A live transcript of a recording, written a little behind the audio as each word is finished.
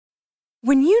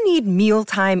When you need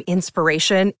mealtime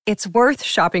inspiration, it's worth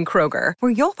shopping Kroger,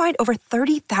 where you'll find over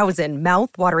 30,000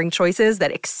 mouth-watering choices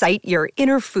that excite your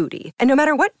inner foodie. And no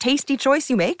matter what tasty choice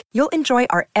you make, you'll enjoy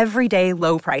our everyday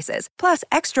low prices, plus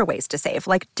extra ways to save,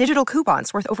 like digital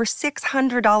coupons worth over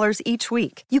 $600 each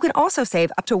week. You can also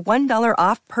save up to $1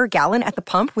 off per gallon at the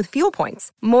pump with fuel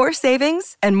points. More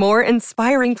savings and more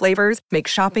inspiring flavors make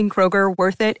shopping Kroger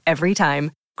worth it every time.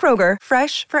 Kroger,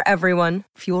 fresh for everyone.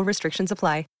 Fuel restrictions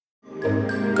apply.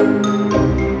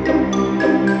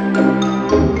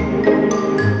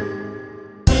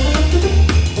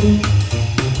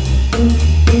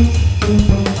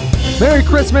 Merry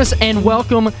Christmas and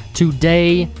welcome to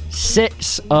day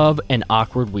 6 of an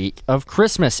awkward week of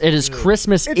Christmas. It is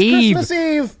Christmas Eve. Christmas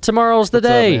Eve. Tomorrow's the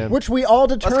day. Which we all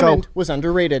determined was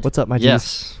underrated. What's up, my G's?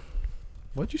 Yes.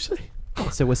 What'd you say?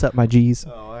 So what's up, my G's?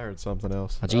 Oh, I heard something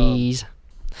else. Jeez.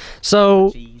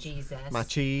 So My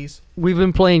cheese. we've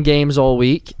been playing games all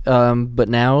week, but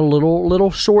now a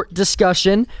little short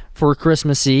discussion for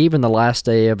Christmas Eve and the last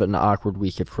day of an awkward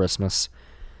week of Christmas.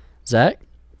 Zach,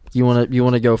 you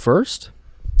wanna go first?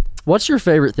 What's your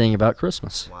favorite thing about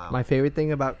Christmas? Wow. My favorite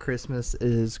thing about Christmas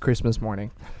is Christmas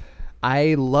morning.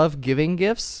 I love giving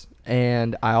gifts,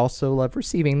 and I also love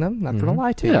receiving them. Not gonna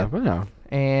lie to you. Yeah.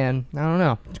 And I don't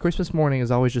know. Christmas morning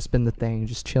has always just been the thing.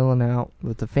 Just chilling out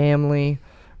with the family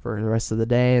for the rest of the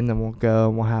day, and then we'll go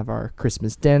and we'll have our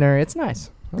Christmas dinner. It's nice.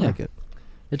 I like it.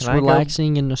 It's Can I go?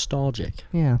 relaxing and nostalgic.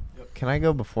 Yeah. Can I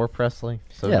go before Presley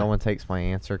so Yeah. no one takes my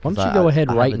answer? Why 'Cause don't you go ahead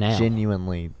I right have a now?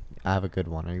 Genuinely, I have a good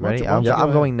one. Are you Why don't ready? you- why don't you I'm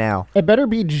go going now. It better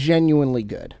be genuinely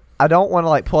good. I don't want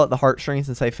to pull at the heartstrings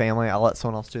and say family. I'll let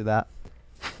someone else do that.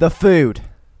 The food.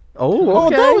 Oh,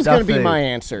 okay. that was The going to be food. my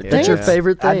answer. That's your Yeah.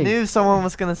 favorite thing. I knew someone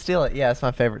was going to steal it. Yeah, it's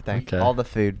my favorite thing. Okay. All the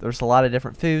food. There's a lot of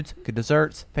different foods, good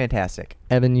desserts, fantastic.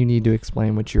 Evan, you need to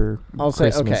explain what your I'll say,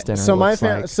 Christmas okay. dinner So looks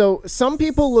like. so some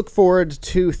people look forward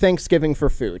to Thanksgiving for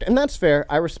food, and that's fair.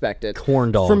 I respect it.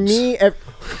 Corn dogs. For me,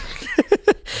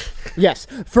 yes.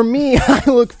 For me, I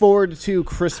look forward to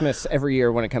Christmas every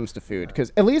year when it comes to food,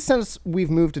 because at least since we've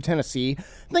moved to Tennessee,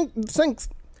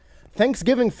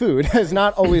 Thanksgiving food has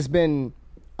not always been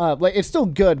it's still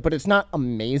good, but it's not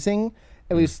amazing,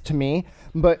 at least to me.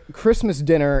 But Christmas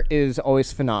dinner is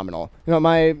always phenomenal. You know,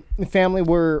 my family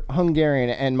were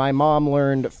Hungarian, and my mom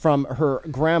learned from her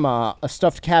grandma a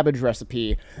stuffed cabbage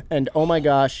recipe, and oh my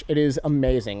gosh, it is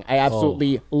amazing. I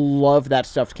absolutely love that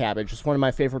stuffed cabbage. It's one of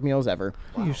my favorite meals ever.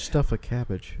 How do you stuff a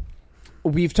cabbage?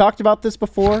 We've talked about this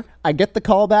before. I get the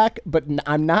call back, but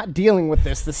I'm not dealing with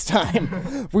this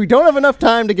time. We don't have enough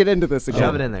time to get into this again.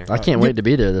 Shove it in there. I can't wait to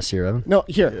be there this year, Evan. No,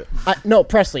 here. No,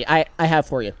 Presley, I have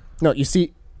for you. No, you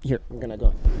see, here, I'm going to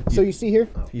go. So you see here?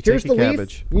 You Here's take the the leaf,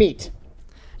 cabbage. meat.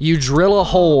 You drill a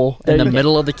hole in the you go.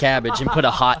 middle of the cabbage and put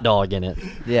a hot dog in it.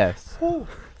 Yes.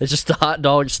 It's just a hot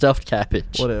dog stuffed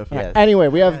cabbage. What if? Yes. Anyway,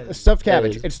 we have stuffed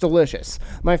cabbage. is. It's delicious.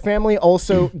 My family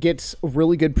also gets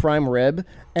really good prime rib,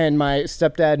 and my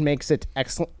stepdad makes it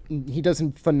excellent. He does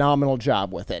a phenomenal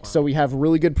job with it. So we have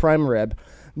really good prime rib.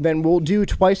 Then we'll do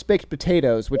twice-baked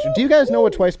potatoes, which, do you guys know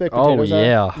what twice-baked Oh, potatoes are?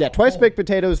 yeah. Yeah, twice-baked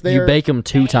potatoes, You bake them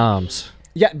 2 times.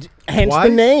 Yeah, hence the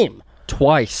Twice? name.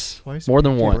 Twice. Twice More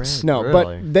than baked once. bread. No,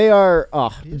 Really? but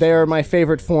they are my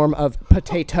favorite form of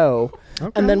potato.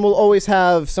 And then we'll always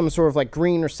have some sort of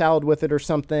green or salad with it or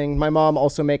something. My mom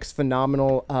also makes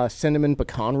phenomenal cinnamon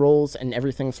pecan rolls, and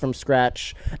everything's from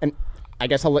scratch. And I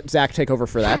guess I'll let Zach take over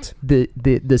for that.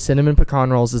 The cinnamon pecan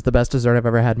rolls is the best dessert I've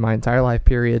ever had in my entire life.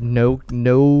 Period. No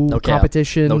cap.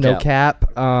 competition. No No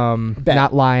cap. cap.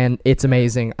 Not lying. It's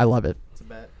amazing. I love it. It's a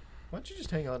bet. Why don't you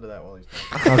just hang on to that while he's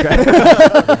talking?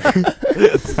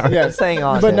 Yeah, Saying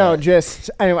on. but to no, it. just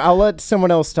anyway, I'll let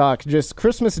someone else talk. Just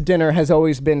Christmas dinner has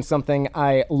always been something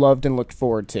I loved and looked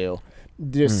forward to.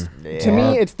 Just to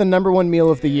me, it's the number one meal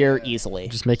of the year easily.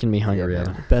 Just making me hungry,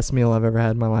 Evan. Best meal I've ever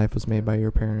had in my life was made by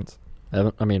your parents.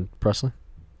 Presley?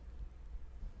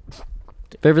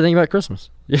 Favorite thing about Christmas?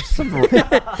 There's some I red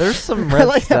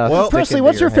like that. stuff. Well, sticking Presley, to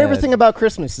what's your favorite head. thing about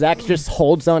Christmas? Zach just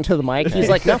holds onto the mic. He's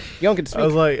like, no, you don't get to I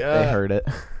was speak. like, They heard it.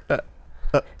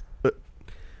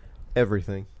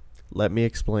 everything. Let me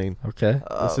explain. Okay.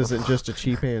 This isn't just a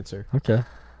cheap answer. Okay.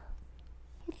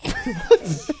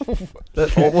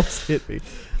 That almost hit me.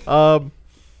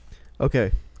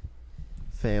 Okay.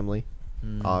 Family,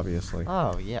 obviously.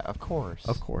 Oh yeah, of course.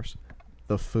 Of course.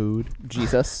 The food.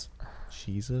 Jesus.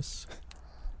 Jesus.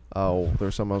 Oh,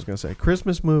 there's something I was going to say.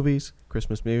 Christmas movies,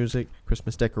 Christmas music,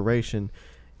 Christmas decoration.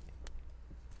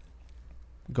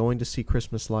 going to see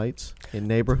Christmas lights in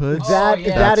neighborhoods. That yeah.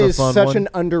 that That's a is fun such one. an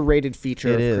underrated feature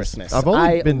It of is. Christmas. I've only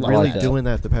I been love really that. doing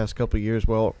that the past couple of years.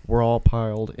 Well, we're all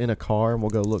piled in a car and we'll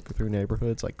go look through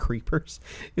neighborhoods like creepers.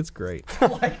 It's great.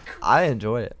 I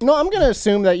enjoy it. No, I'm gonna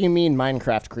assume that you mean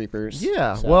Minecraft creepers.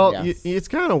 Yeah. So, Well, yeah. it's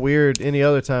kind of weird any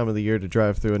other time of the year to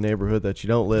drive through a neighborhood that you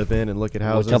don't live in and look at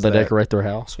houses. Look how they that- decorate their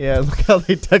house. Yeah, look how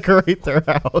they decorate their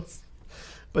house.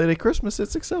 But at Christmas,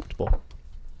 it's acceptable.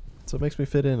 So it makes me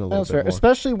fit in a little That's bit fair, more.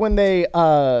 especially when they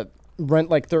rent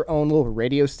like their own little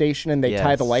radio station and they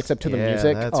tie the Yes. lights up to the Yeah,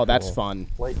 music. that's Oh, that's cool. fun.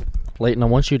 Leighton, I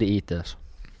want you to eat this.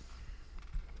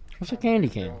 It's a candy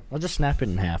cane. I'll just snap it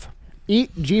in half.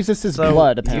 Eat Jesus' So,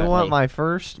 blood. do Apparently, you want my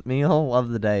first meal of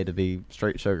the day to be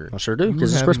straight sugar? I sure do, You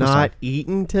because it's have Christmas not time.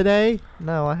 eaten today?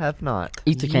 No, I have not.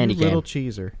 Eat the candy You little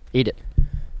cane. cheeser. Eat it.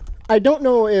 I don't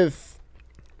know if.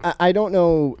 I don't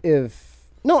know if.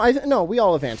 No, we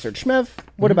all have answered. Shmev,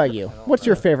 what about you? What's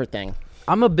your favorite thing?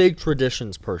 I'm a big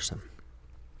traditions person.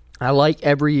 I like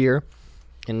every year,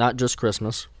 and not just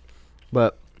Christmas,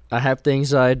 but I have things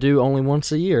that I do only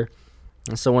once a year.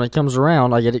 And so when it comes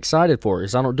around, I get excited for it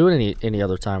because I don't do it any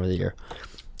other time of the year.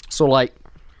 So like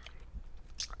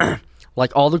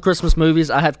all the Christmas movies,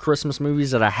 I have Christmas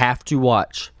movies that I have to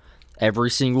watch every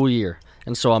single year.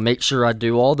 And so I make sure I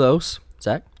do all those.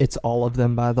 Zach? It's all of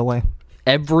them, by the way.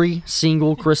 Every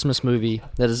single Christmas movie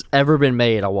that has ever been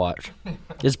made, I watch.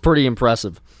 It's pretty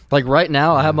impressive. Like right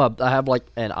now, I have like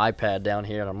an iPad down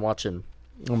here, and I'm watching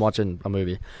a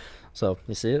movie. So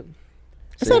you see it?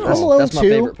 Is See, that Home Alone that's my 2?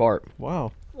 favorite part.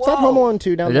 Wow. Is that Home Alone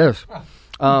 2 down It there? is.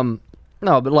 No,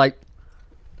 but like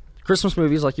Christmas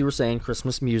movies, like you were saying,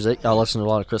 Christmas music. I listen to a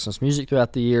lot of Christmas music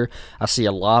throughout the year. I see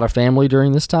a lot of family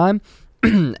during this time,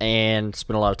 and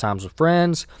spend a lot of times with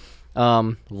friends.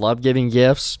 Love giving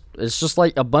gifts. It's just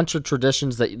like a bunch of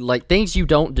traditions that like things you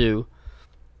don't do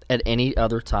at any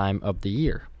other time of the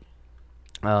year.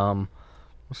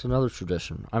 What's another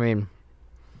tradition? I mean,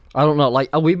 I don't know.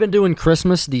 Like we've been doing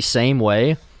Christmas the same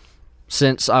way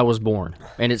since I was born,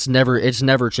 and it's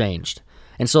never changed.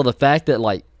 And so the fact that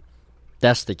like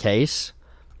that's the case,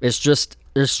 it's just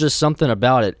something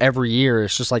about it. Every year,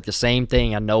 it's just like the same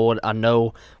thing. I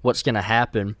know what's gonna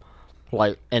happen.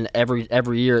 Like, and every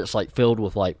year, it's like filled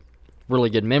with like really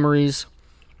good memories,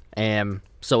 and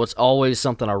so it's always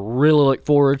something I really look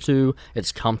forward to.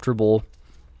 It's comfortable.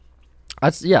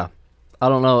 Yeah. I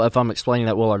don't know if I'm explaining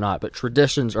that well or not, but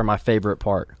traditions are my favorite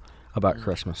part about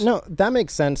Christmas. No, that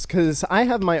makes sense because I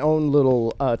have my own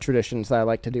little traditions that I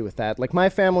like to do with that. Like my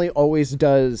family always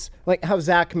does, like how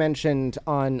Zach mentioned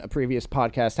on a previous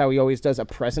podcast, how he always does a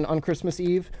present on Christmas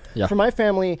Eve. Yeah. For my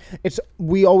family,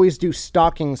 we always do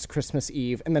stockings Christmas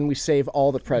Eve, and then we save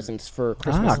all the presents for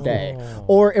Christmas Day.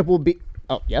 Or it will be.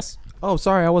 Oh yes. Oh,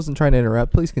 sorry, I wasn't trying to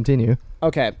interrupt. Please continue.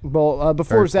 Okay. Well,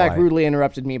 before Very Zach polite. rudely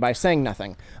interrupted me by saying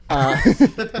nothing.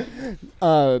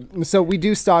 So we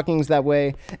do stockings that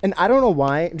way. And I don't know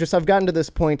why. Just I've gotten to this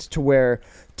point to where,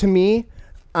 to me,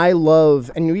 I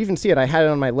love, and you even see it, I had it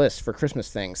on my list for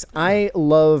Christmas things. I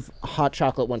love hot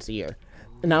chocolate once a year.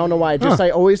 And I don't know why. Just I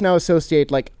always now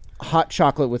associate, like, hot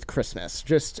chocolate with Christmas.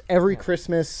 Just every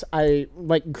Christmas,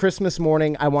 Christmas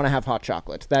morning, I want to have hot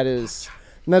chocolate.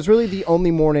 And that's really the only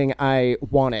morning I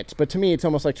want it. But to me, it's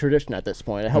almost like tradition at this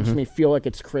point. It helps me feel like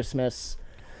it's Christmas.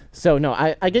 So no,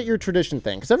 I get your tradition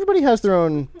thing because everybody has their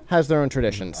own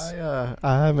traditions. I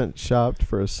haven't shopped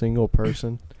for a single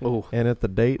person. Ooh. And at the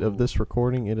date of this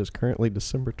recording, it is currently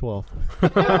December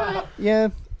 12th. Yeah,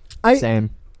 Same.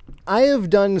 I have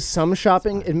done some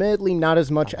shopping. Admittedly, not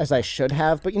as much as I should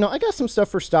have. But I got some stuff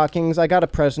for stockings. I got a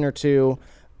present or two.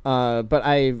 But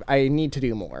I need to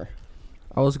do more.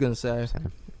 I was going to say,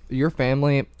 your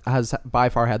family has by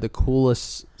far had the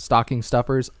coolest stocking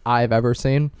stuffers I've ever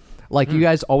seen. Like, you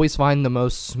guys always find the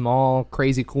most small,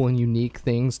 crazy, cool, and unique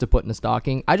things to put in a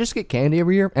stocking. I just get candy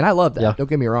every year, and I love that. Yeah. Don't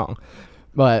get me wrong.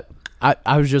 But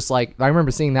I was just like, I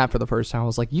remember seeing that for the first time. I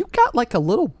was like, you got like a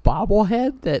little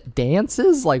bobblehead that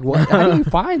dances? Like, what? How do you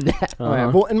find that? Oh, yeah.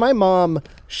 Well, and my mom,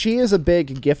 she is a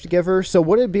big gift giver. So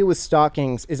what it'd be with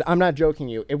stockings is, I'm not joking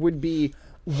you, it would be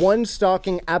one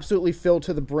stocking absolutely filled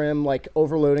to the brim, like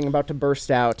overloading, about to burst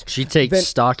out. She takes Then-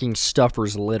 stocking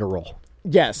stuffers literal.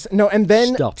 Yes. No, and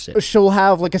then Stuffs it. she'll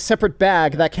have like a separate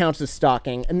bag that counts as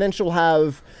stocking, and then she'll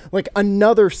have like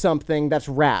another something that's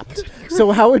wrapped. So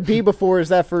how it'd be before is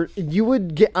that you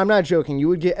would get, I'm not joking, you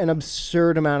would get an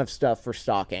absurd amount of stuff for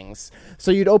stockings. So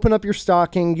you'd open up your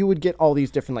stocking, you would get all these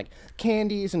different like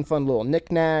candies and fun little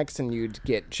knickknacks, and you'd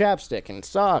get chapstick and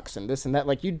socks and this and that.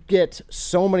 Like you'd get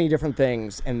so many different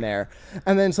things in there.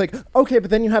 And then it's like, okay,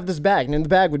 but then you have this bag, and in the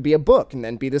bag would be a book, and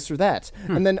then be this or that.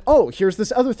 And then, oh, here's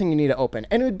this other thing you need to open open,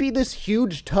 and it would be this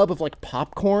huge tub of like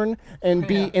popcorn, and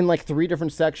be in like 3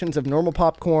 different sections of normal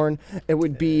popcorn. It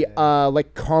would be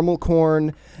like caramel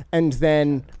corn, and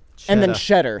then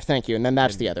cheddar. Thank you, and then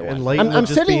that's the other one. Layton I'm would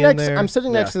just sitting be next. in there. I'm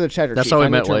sitting next to the cheddar. That's chief. how we I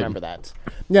need met to Layton. remember that.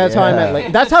 Yeah, that's how I met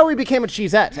Layton. That's how we became a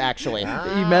cheesette, actually.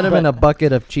 You met him in a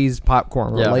bucket of cheese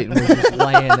popcorn. Where Yeah. Leighton was just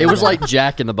laying. It was like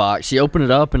Jack in the Box. He opened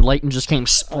it up and Leighton just came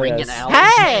springing out.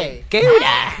 Hey,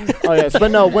 Oh yes,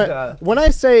 but no. When I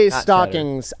say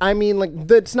stockings, I mean like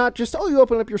it's not just you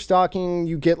open up your stocking,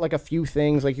 you get like a few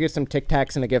things, like you get some Tic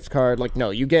Tacs and a gift card. Like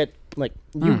no, you get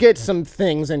some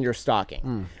things in your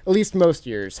stocking. At least most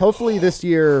years. Hopefully this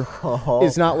year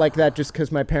is not like that, just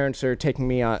because my parents are taking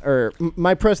me on. Or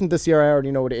my present this year, I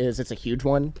already know what it is. It's a huge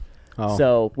one. Oh.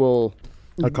 So we'll.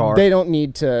 A car. They don't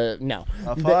need to. No.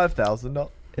 $5,000.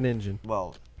 An engine.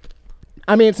 Well,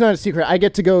 I mean, it's not a secret. I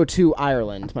get to go to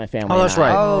Ireland. My family. Oh, that's and I.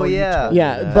 right. oh yeah.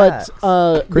 Yeah,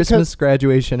 but Christmas,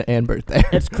 graduation, and birthday.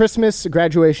 It's Christmas,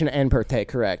 graduation, and birthday,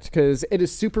 correct? Because it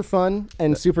is super fun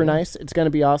and super nice. It's going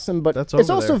to be awesome, but That's it's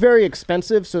over also there. very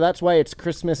expensive, so that's why it's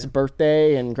Christmas,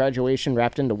 birthday, and graduation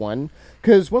wrapped into one.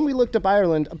 Because when we looked up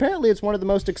Ireland, apparently it's one of the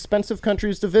most expensive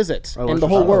countries to visit in the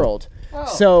whole world.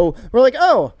 So we're like,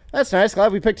 oh, that's nice.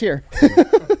 Glad we picked here.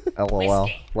 LOL.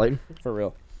 Leighton? For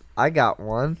real. I got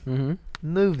one. Mm-hmm.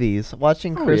 Movies.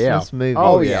 Watching Oh, Christmas yeah. movies.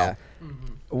 Oh, yeah.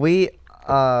 We,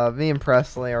 me and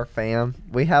Presley, our fam,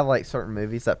 we have like certain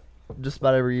movies that just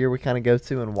about every year we kind of go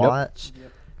to and watch.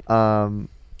 What's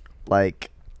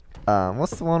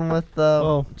the one with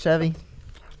Chevy?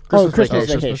 Christmas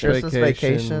Vacation. Vacation. Christmas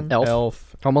Vacation.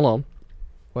 Elf. Home Alone.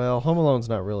 Well, Home Alone's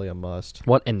not really a must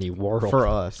What in the world? for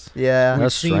us. Yeah.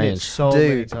 That's We've seen it strange. so many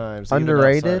Dude, times. even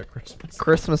underrated. outside of Christmas.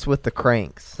 Christmas with the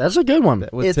Cranks. That's a good one.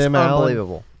 With It's Tim Allen.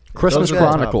 unbelievable. Christmas Those are the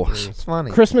top Chronicles. three. It's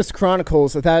funny. Christmas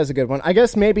Chronicles, that is a good one. I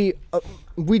guess maybe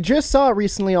we just saw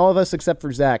recently, all of us except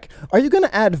for Zach. Are you going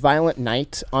to add Violent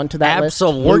Night onto that list?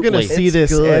 Absolutely. We're gonna see It's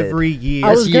this good. every year. I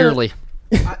That's was gonna- yearly.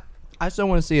 I still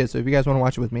want to see it. So if you guys want to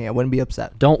watch it with me, I wouldn't be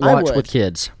upset. Don't I watch would. with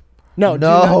kids. No,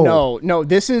 no.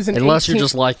 This is an Unless 18, you're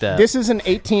just like that. This is an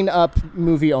 18 up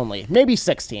movie only, maybe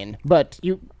 16, but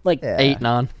you like Yeah. 8,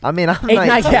 9. I mean, I'm 8,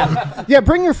 19. 9. Yeah,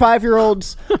 bring your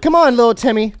 5-year-olds. Come on, little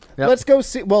Timmy. Yep. Let's go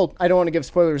see. Well, I don't want to give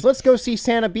spoilers. Let's go see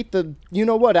Santa beat the you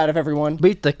know what out of everyone.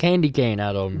 Beat the candy cane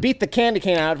out of them. Beat the candy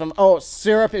cane out of him. Oh,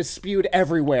 syrup is spewed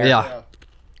everywhere. Yeah.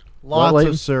 Lots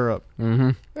Leighton? of syrup.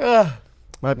 Ugh.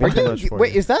 Might be too much for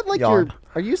Wait, you. is that like Yawn.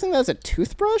 are you using that as a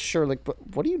toothbrush or like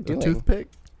what are you doing? Toothpick?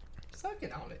 Suck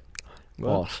it on it.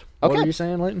 Boss. What Okay. are you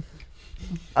saying, Leighton?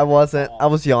 I wasn't. I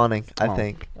was yawning, I Oh.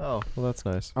 think. Oh, well, that's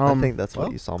nice. I think that's what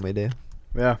well. you saw me do.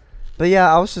 Yeah. But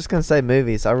yeah, I was just going to say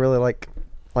movies. I really like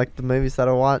the movies that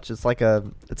I watch. It's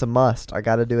it's a must. I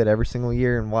got to do it every single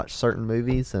year and watch certain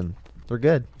movies, and they're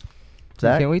good.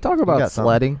 Zach, Can we talk you about got something?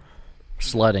 sledding?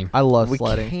 Sledding. I love We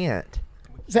sledding. can't.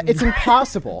 It's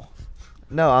impossible.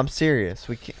 No, I'm serious.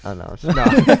 We can't. I know. No,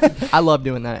 I love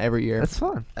doing that every year. That's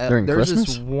fun. During There's Christmas?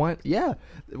 this one. Yeah.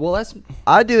 Well, that's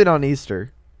I do it on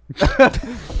Easter.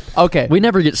 okay. We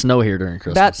never get snow here during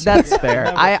Christmas. That's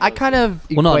fair. I kind of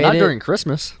well, no, equate not it- during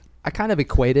Christmas. I kind of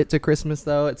equate it to Christmas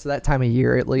though. It's that time of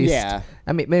year at least. Yeah.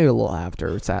 I mean, maybe a little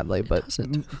after, sadly, but Is it?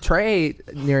 Trey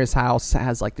near his house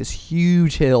has like this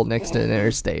huge hill next to an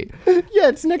interstate. Yeah,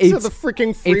 it's next to It's- the freaking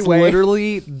It's freeway.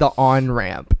 literally the on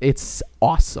ramp. It's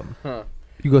awesome.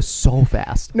 You go so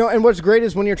fast. No, and what's great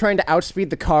is when you're trying to outspeed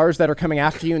the cars that are coming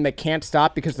after you and they can't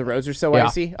stop because the roads are so Yeah.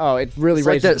 icy. Oh, it really It's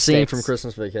like raises that the scene stakes. from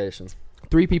Christmas Vacation.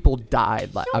 3 people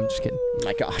died. Like, I'm just kidding.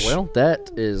 My gosh. Well,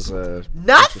 that is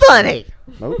Not funny.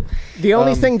 nope. the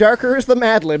only thing darker is the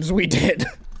Mad Libs we did.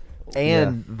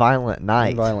 And Violent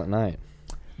Night. Violent Night.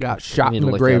 Got shot need in to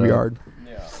the look that up. graveyard.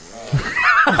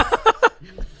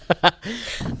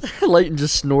 Leighton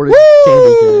just snorted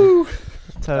candy cane.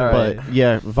 Totally. But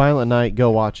yeah, Violent Night,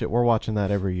 go watch it. We're watching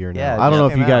that every year now. Yeah, I don't it know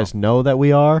if came you guys out. know that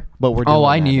we are, but we're doing Oh,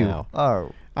 I that knew. now.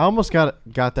 Oh, I almost got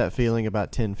that feeling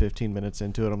about 10, 15 minutes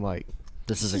into it. I'm like,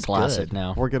 This is a "This classic good.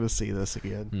 now. We're going to see this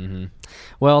again.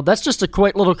 Well, that's just a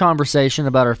quick little conversation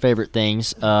about our favorite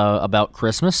things about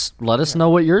Christmas. Let us know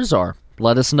what yours are.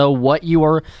 Let us know what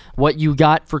you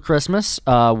got for Christmas,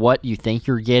 what you think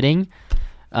you're getting.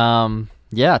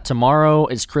 Yeah, tomorrow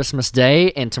is Christmas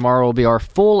Day, and tomorrow will be our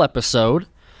full episode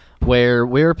where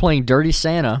we're playing Dirty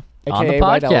Santa on the AKA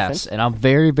White podcast. Elephant. And I'm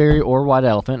very, very, or White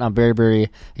Elephant. I'm very, very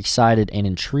excited and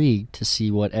intrigued to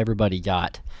see what everybody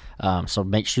got. So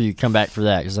make sure you come back for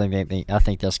that because I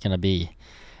think that's going to be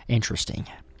interesting.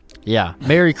 Yeah.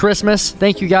 Merry Christmas.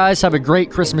 Thank you guys. Have a great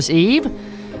Christmas Eve.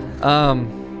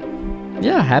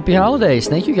 Yeah. Happy holidays.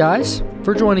 Thank you guys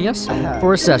for joining us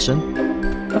for a session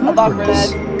of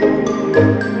Awkwardness.